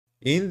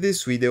In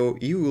this video,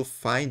 you will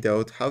find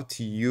out how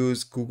to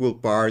use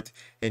googlebard,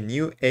 a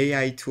new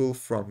AI tool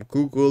from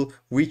Google,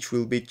 which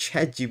will be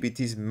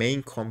ChatGPT's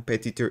main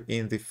competitor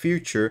in the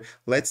future.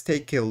 Let's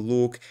take a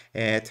look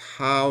at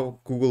how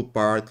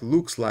googlebard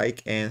looks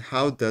like and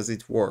how does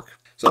it work.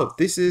 So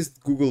this is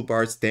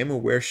googlebard's demo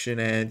version,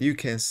 and you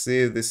can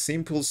see the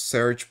simple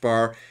search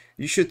bar.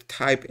 You should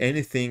type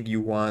anything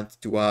you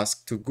want to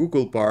ask to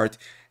googlebard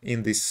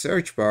in this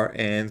search bar,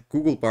 and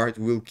googlebard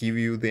will give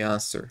you the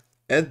answer.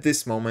 At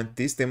this moment,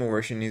 this demo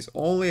version is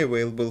only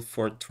available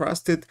for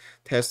trusted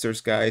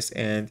testers, guys,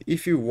 and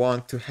if you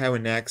want to have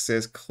an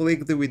access,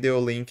 click the video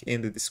link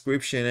in the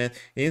description, and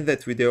in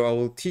that video I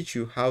will teach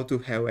you how to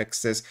have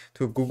access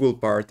to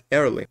googlebard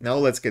early. Now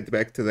let's get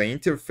back to the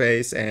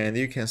interface, and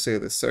you can see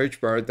the search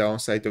bar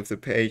downside of the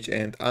page,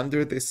 and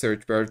under the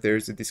search bar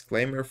there's a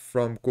disclaimer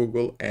from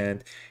Google,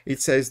 and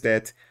it says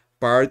that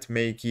Bard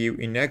may give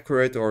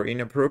inaccurate or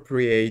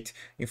inappropriate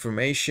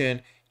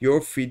information. Your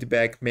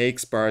feedback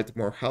makes Bard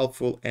more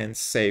helpful and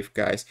safe,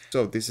 guys.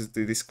 So this is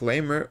the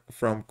disclaimer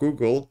from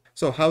Google.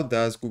 So how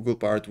does Google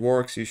Bard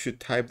works? You should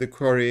type the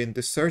query in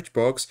the search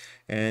box,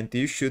 and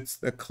you should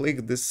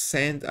click the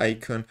send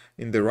icon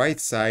in the right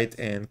side,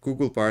 and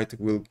Google Bard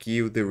will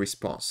give the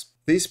response.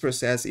 This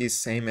process is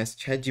same as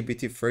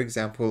ChatGPT. For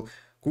example,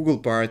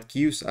 googlebard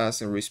gives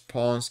us a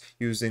response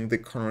using the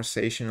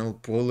conversational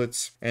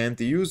bullets, and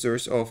the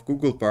users of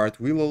googlebard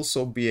will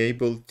also be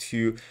able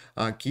to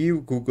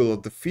give Google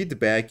the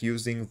feedback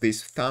using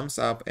this thumbs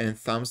up and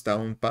thumbs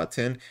down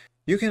button.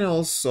 You can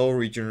also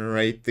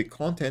regenerate the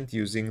content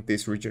using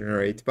this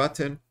regenerate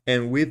button,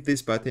 and with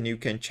this button you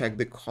can check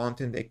the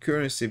content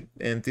accuracy,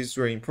 and this is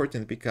very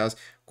important because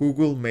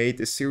Google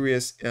made a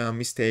serious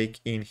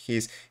mistake in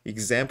his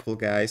example,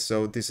 guys.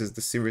 So this is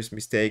the serious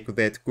mistake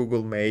that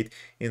Google made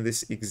in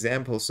this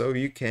example, so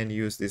you can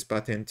use this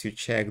button to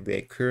check the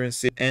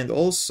accuracy. And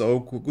also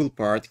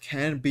googlebard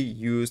can be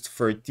used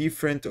for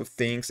different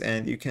things,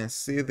 and you can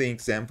see the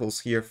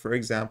examples here. For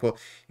example,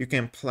 you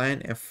can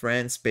plan a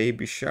friend's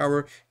baby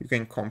shower, you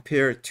can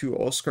compare two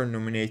Oscar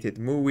nominated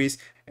movies,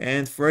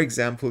 and for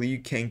example you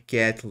can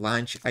get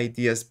lunch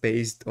ideas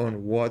based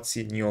on what's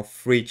in your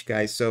fridge,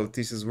 guys. So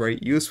this is very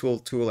useful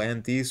tool,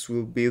 and this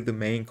will be the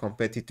main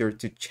competitor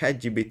to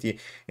ChatGPT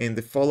in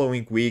the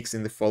following weeks,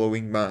 in the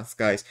following months,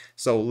 guys.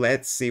 So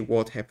let's see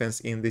what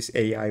happens in this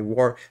AI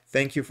war.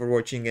 Thank you for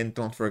watching, and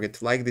don't forget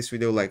to like this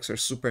video. Likes are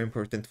super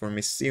important for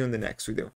me. See you in the next video.